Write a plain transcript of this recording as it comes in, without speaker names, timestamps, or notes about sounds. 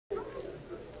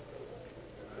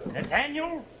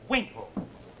Nathaniel Winkle.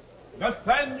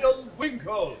 Nathaniel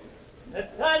Winkle.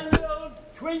 Nathaniel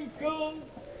Twinkle.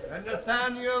 And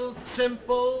Nathaniel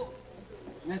Simple.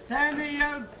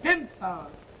 Nathaniel Dimple.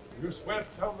 You swear to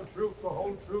tell the truth, the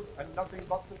whole truth, and nothing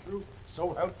but the truth,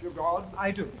 so help you God?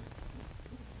 I do.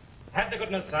 Have the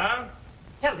goodness, sir,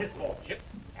 tell his lordship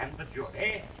and the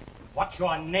jury what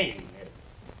your name is.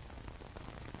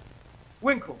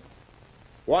 Winkle.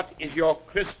 What is your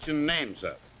Christian name,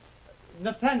 sir?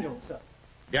 Nathaniel, sir.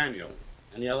 Daniel.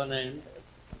 Any other name?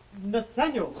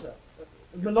 Nathaniel, sir.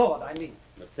 McLeod, I mean.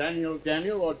 Nathaniel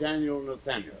Daniel or Daniel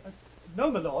Nathaniel?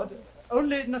 No, McLeod.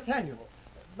 Only Nathaniel.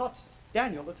 Not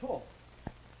Daniel at all.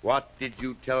 What did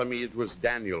you tell me it was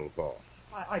Daniel for?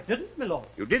 I didn't, McLeod.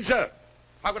 You did, sir.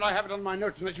 How could I have it on my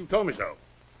notes unless you told me so?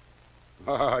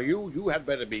 You had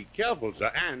better be careful,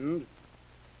 sir, and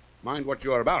mind what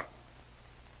you are about.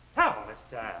 Now,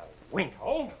 Mr.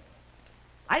 Winkle,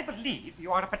 I believe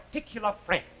you are a particular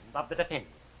friend of the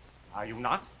defendant's. Are you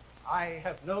not? I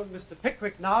have known Mr.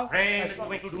 Pickwick now. Pray, Mr.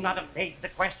 Winkle, do not evade the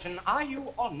question. Are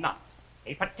you or not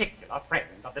a particular friend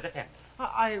of the defendant?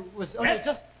 I was only Yes.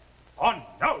 just... Or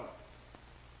no?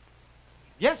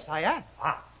 Yes, I am.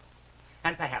 Ah,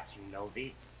 and perhaps you know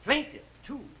the plaintiff,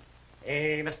 too.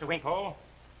 Eh, Mr. Winkle?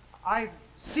 I've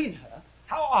seen her.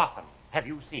 How often have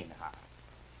you seen her?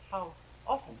 How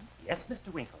often? Yes,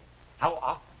 Mr. Winkle. How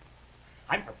often?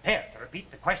 I'm prepared to repeat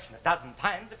the question a dozen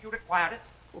times if you require it.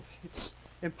 Oh, it's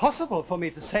impossible for me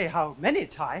to say how many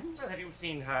times. Well, have you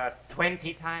seen her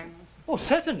 20 times? Oh,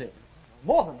 certainly.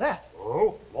 More than that.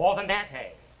 Oh, more than that, eh?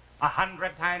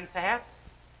 100 times, perhaps?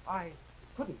 I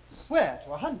couldn't swear to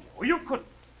 100. Oh, you couldn't.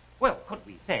 Well, could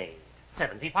we say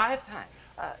 75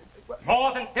 times?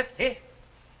 More than 50?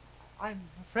 I'm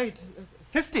afraid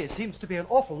 50 seems to be an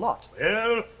awful lot.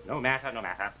 Well, no matter, no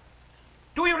matter.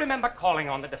 Do you remember calling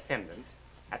on the defendant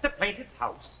at the plaintiff's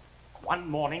house one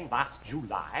morning last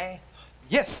July?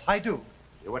 Yes, I do.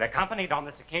 You were accompanied on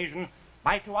this occasion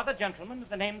by two other gentlemen with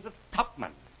the names of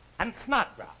Tupman and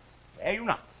Snodgrass. Were you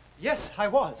not? Yes, I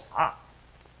was. Ah.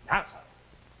 Now, sir,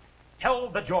 tell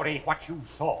the jury what you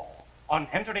saw on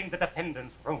entering the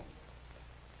defendant's room.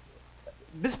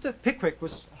 Mr. Pickwick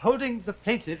was holding the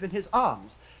plaintiff in his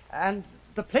arms, and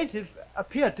the plaintiff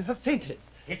appeared to have fainted.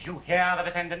 Did you hear the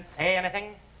defendant say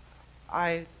anything?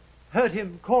 I heard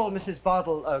him call Mrs.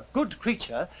 Bardell a good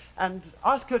creature and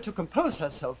ask her to compose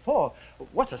herself, for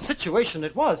what a situation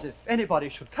it was if anybody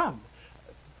should come.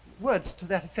 Words to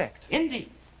that effect. Indeed.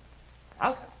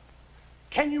 Now, sir,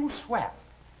 can you swear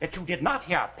that you did not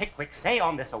hear Pickwick say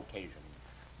on this occasion,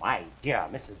 "My dear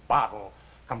Mrs. Bardell,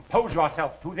 compose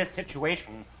yourself to this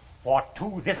situation, for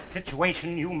to this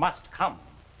situation you must come,"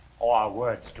 or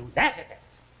words to that effect?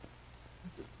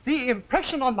 The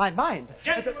impression on my mind...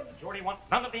 Gentlemen, the jury wants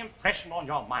none of the impression on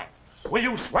your mind. Will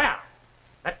you swear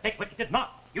that Pickwick did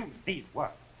not use these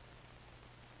words?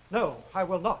 No, I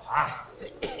will not. Ah.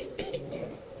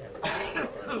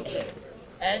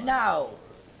 Now,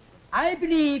 I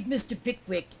believe Mr.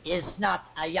 Pickwick is not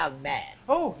a young man.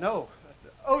 Oh, no.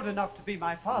 Old enough to be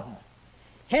my father.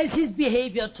 Has his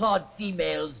behavior toward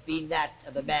females been that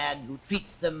of a man who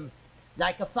treats them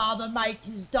like a father might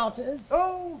his daughters?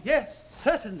 Oh, yes,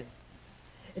 certainly.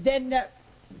 Then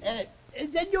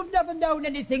you've never known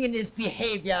anything in his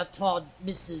behavior toward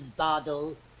Mrs.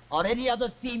 Bardell or any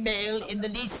other female in the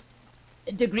least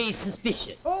degree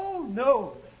suspicious? Oh,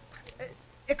 no.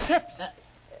 Except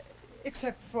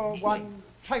for one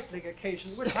trifling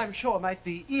occasion, which I'm sure might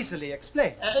be easily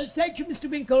explained. Thank you, Mr.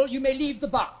 Winkle. You may leave the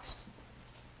box.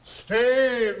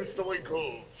 Stay, Mr.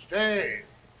 Winkle, stay.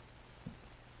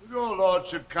 Will your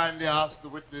lordship kindly ask the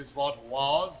witness what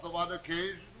was the one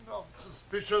occasion of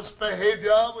suspicious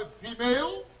behavior with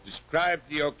female? Describe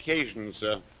the occasion,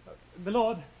 sir. My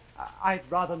lord, I'd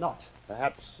rather not.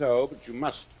 Perhaps so, but you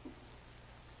must.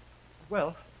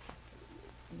 Well,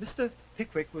 Mr.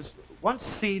 Pickwick was once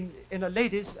seen in a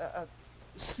lady's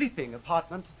sleeping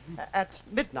apartment at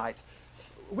midnight,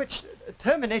 which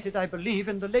terminated, I believe,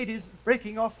 in the lady's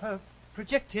breaking off her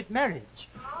projected marriage.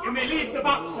 You may leave the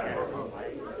box,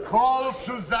 sir. Call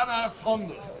Susanna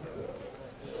Saunders.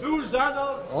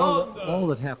 Susanna All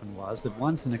that happened was that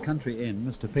once in a country inn,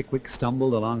 Mr. Pickwick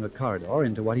stumbled along a corridor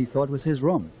into what he thought was his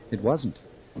room. It wasn't,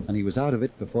 and he was out of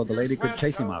it before the lady could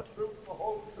chase him out. The truth, the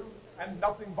whole truth, and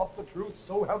nothing but the truth,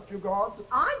 so help you God?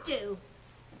 I do.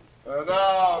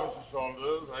 Now, Mrs.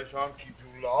 Saunders, I shan't keep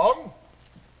you long.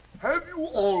 Have you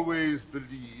always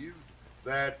believed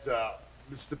that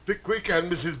Mr. Pickwick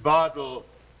and Mrs. Bardell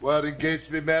were engaged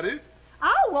to be married?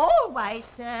 Oh, always,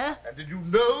 sir. And did you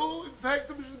know, in fact,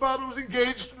 that Mrs. Bardell was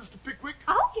engaged to Mr. Pickwick?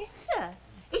 Oh, yes, sir.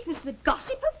 It was the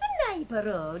gossip of the the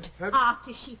road.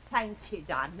 After she fainted,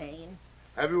 I mean.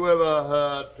 Have you ever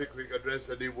heard Pickwick address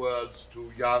any words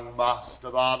to young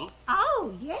Master Bardell?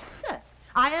 Oh, yes, sir.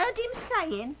 I heard him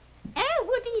saying, how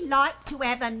would he like to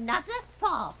have another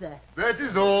father? That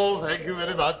is all, thank you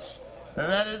very much. And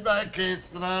that is my case,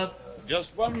 Lord.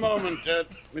 Just one moment,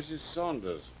 Mrs.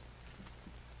 Saunders.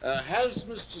 Has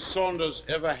Mr. Saunders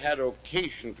ever had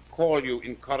occasion to call you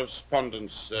in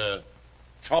correspondence,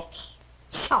 chops?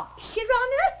 Chops, Your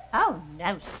Honour? Oh,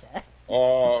 no, sir.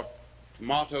 Or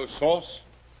tomato sauce?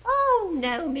 Oh,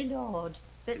 no, my lord.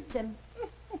 But,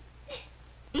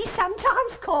 he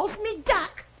sometimes calls me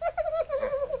Duck.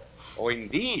 Oh,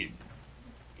 indeed.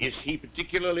 Is he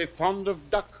particularly fond of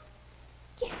duck?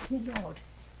 Yes, my lord.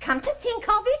 Come to think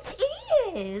of it,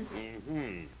 he is.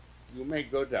 Mm-hmm. You may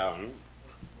go down.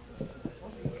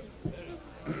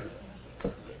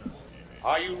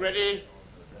 Are you ready,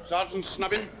 Sergeant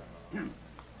Snubbin?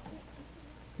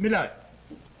 McLeod,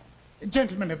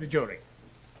 gentlemen of the jury,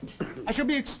 I shall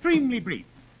be extremely brief,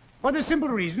 for the simple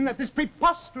reason that this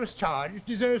preposterous charge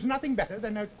deserves nothing better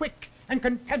than a quick and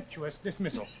contemptuous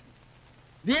dismissal.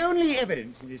 The only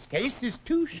evidence in this case is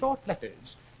 2 short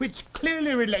letters, which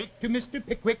clearly relate to Mr.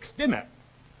 Pickwick's dinner.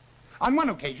 On one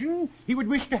occasion, he would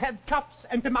wish to have chops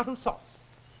and tomato sauce.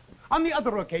 On the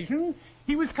other occasion,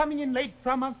 he was coming in late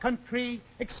from a country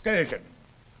excursion.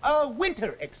 A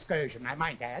winter excursion, I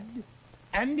might add.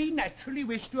 And he naturally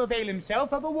wished to avail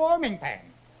himself of a warming pan.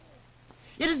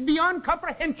 It is beyond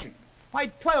comprehension why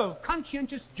 12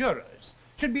 conscientious jurors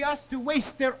should be asked to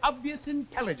waste their obvious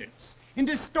intelligence in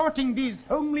distorting these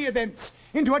homely events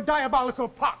into a diabolical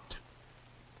plot.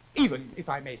 Even, if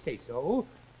I may say so,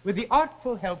 with the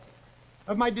artful help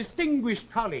of my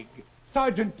distinguished colleague,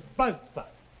 Sergeant Buzzfuzz.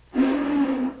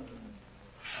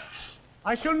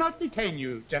 I shall not detain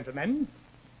you, gentlemen.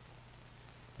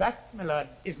 That, McLeod,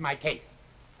 is my case.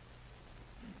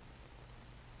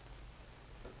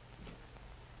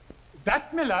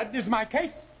 That, McLeod, is my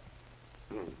case.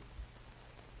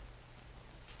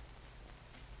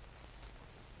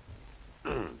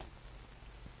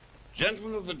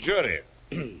 Gentlemen of the jury,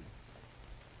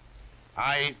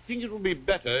 I think it will be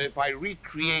better if I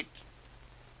recreate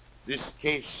this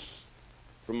case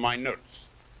from my notes.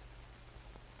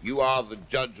 You are the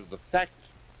judge of the fact.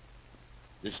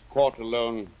 This court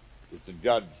alone is the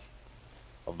judge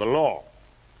of the law.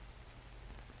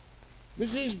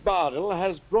 Mrs. Bardell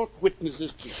has brought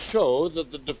witnesses to show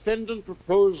that the defendant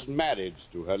proposed marriage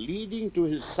to her, leading to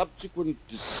his subsequent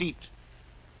deceit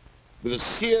with a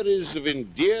series of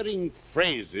endearing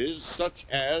phrases such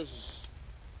as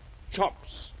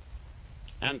chops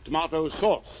and tomato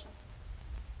sauce.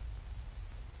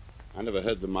 I never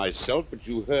heard them myself, but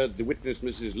you heard the witness,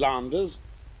 Mrs.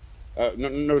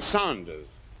 Saunders,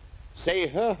 say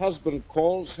her husband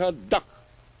calls her Duck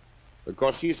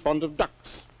because he's fond of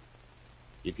ducks.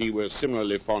 If he were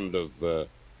similarly fond of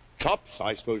chops,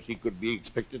 I suppose he could be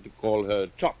expected to call her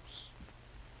Chops.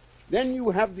 Then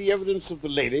you have the evidence of the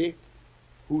lady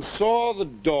who saw the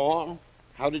door,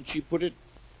 how did she put it?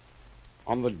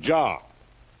 On the jar.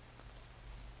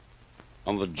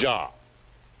 On the jar.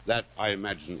 That, I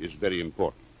imagine, is very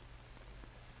important.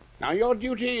 Now, your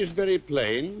duty is very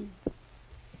plain.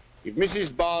 If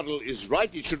Mrs. Bardell is right,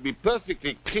 it should be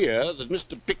perfectly clear that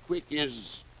Mr. Pickwick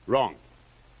is wrong.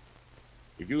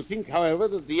 If you think, however,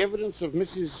 that the evidence of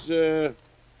Mrs.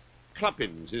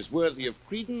 Cluppins is worthy of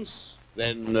credence,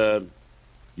 then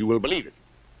you will believe it.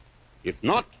 If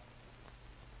not,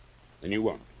 then you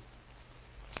won't.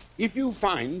 If you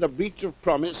find a breach of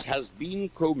promise has been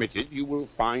committed, you will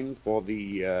fine for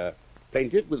the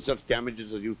plaintiff with such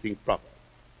damages as you think proper.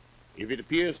 If it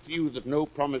appears to you that no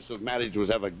promise of marriage was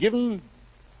ever given,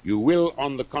 you will,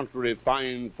 on the contrary,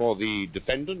 fine for the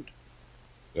defendant.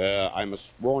 I must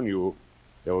warn you,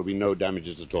 there will be no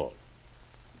damages at all.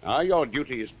 Now, your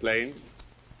duty is plain.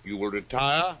 You will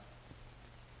retire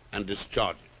and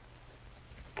discharge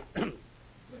it.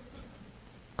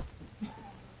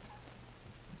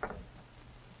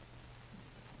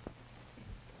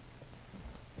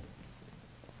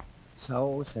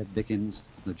 So, said Dickens,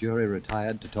 the jury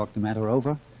retired to talk the matter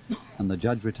over, and the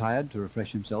judge retired to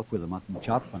refresh himself with a mutton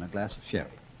chop and a glass of sherry.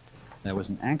 There was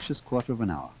an anxious quarter of an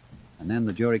hour, and then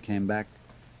the jury came back,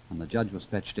 and the judge was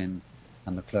fetched in,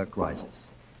 and the clerk rises.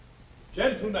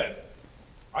 Gentlemen,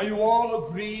 are you all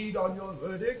agreed on your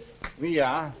verdict? We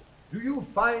are. Do you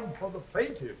find for the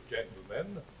plaintiff,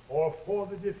 gentlemen, or for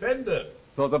the defendant?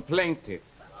 For the plaintiff.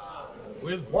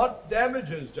 With what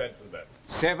damages, gentlemen?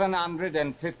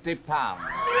 £750.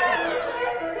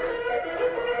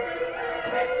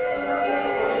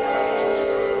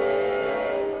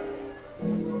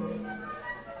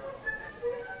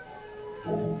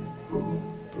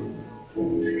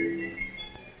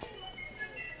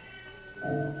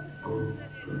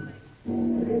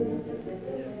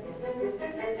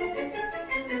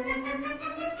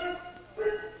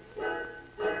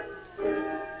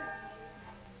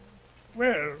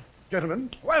 Well,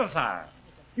 gentlemen, Well, sir.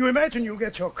 you imagine you'll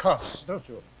get your costs, don't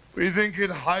you? We think it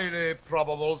highly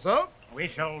probable, sir. We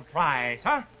shall try,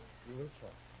 sir. You will try.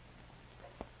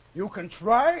 You can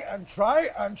try and try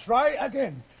and try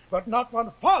again, but not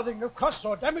one farthing of costs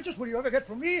or damages will you ever get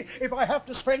from me if I have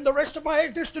to spend the rest of my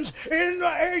existence in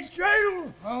a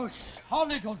jail. Oh,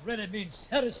 surely don't really mean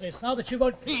seriously now that you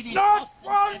won't plead these Not costs and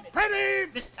one damages.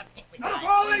 penny! Mr. Pickwick, Not a I-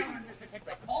 farthing!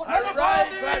 Not a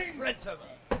farthing!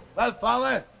 Well,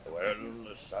 Father? Well,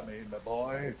 Sammy, my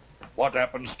boy, what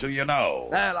happens to you now?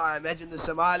 Well, I imagine there's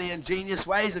some highly ingenious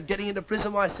ways of getting into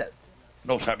prison myself.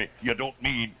 No, Sammy, you don't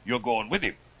mean you're going with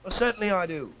him. Well, certainly I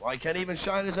do. I can't even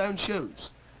shine his own shoes.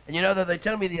 And you know that they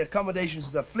tell me the accommodations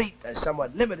of the fleet are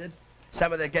somewhat limited.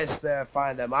 Some of the guests there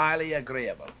find them highly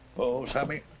agreeable. Oh,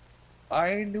 Sammy,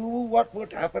 I knew what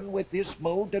would happen with this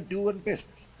mode of doing business.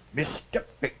 Mr.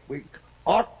 Pickwick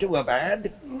ought to have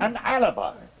had an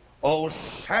alibi. Oh,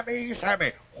 Sammy,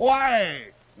 Sammy, why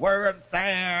weren't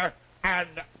there an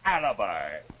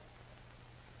alibi?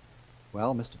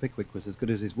 Well, Mr. Pickwick was as good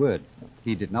as his word.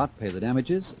 He did not pay the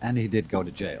damages, and he did go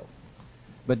to jail.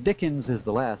 But Dickens is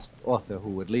the last author who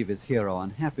would leave his hero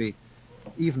unhappy,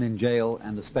 even in jail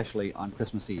and especially on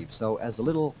Christmas Eve. So as a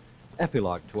little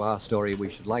epilogue to our story,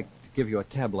 we should like to give you a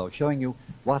tableau showing you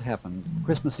what happened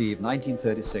Christmas Eve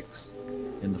 1936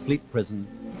 in the Fleet Prison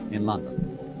in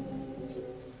London.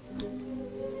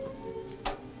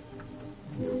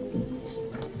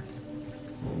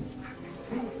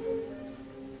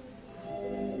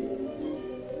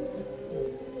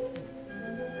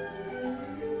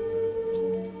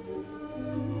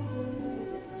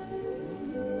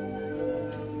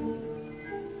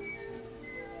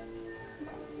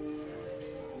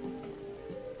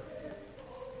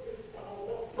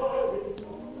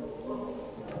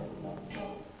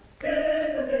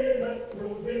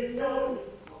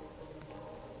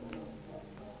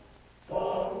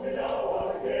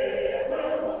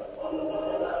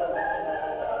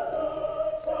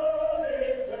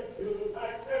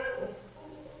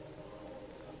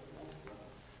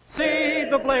 See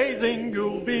the blazing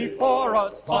Yule before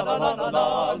us, fa la la la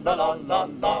la la la la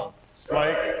la.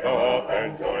 Strike off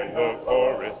and join the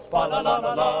chorus, fa la la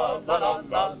la la la la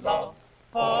la la.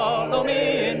 Follow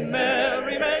me in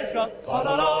merry measure, fa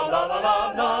la la la la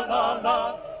la la la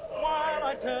la. While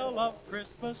I tell of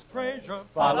Christmas treasure,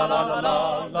 fa la la la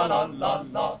la la la la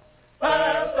la.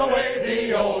 Fast away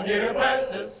the old year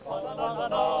passes, fa la la la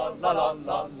la la la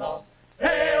la la.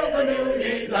 Hail the new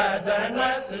ye lads and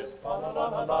lasses, fa la la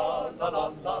la la la la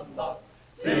la la.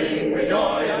 Sing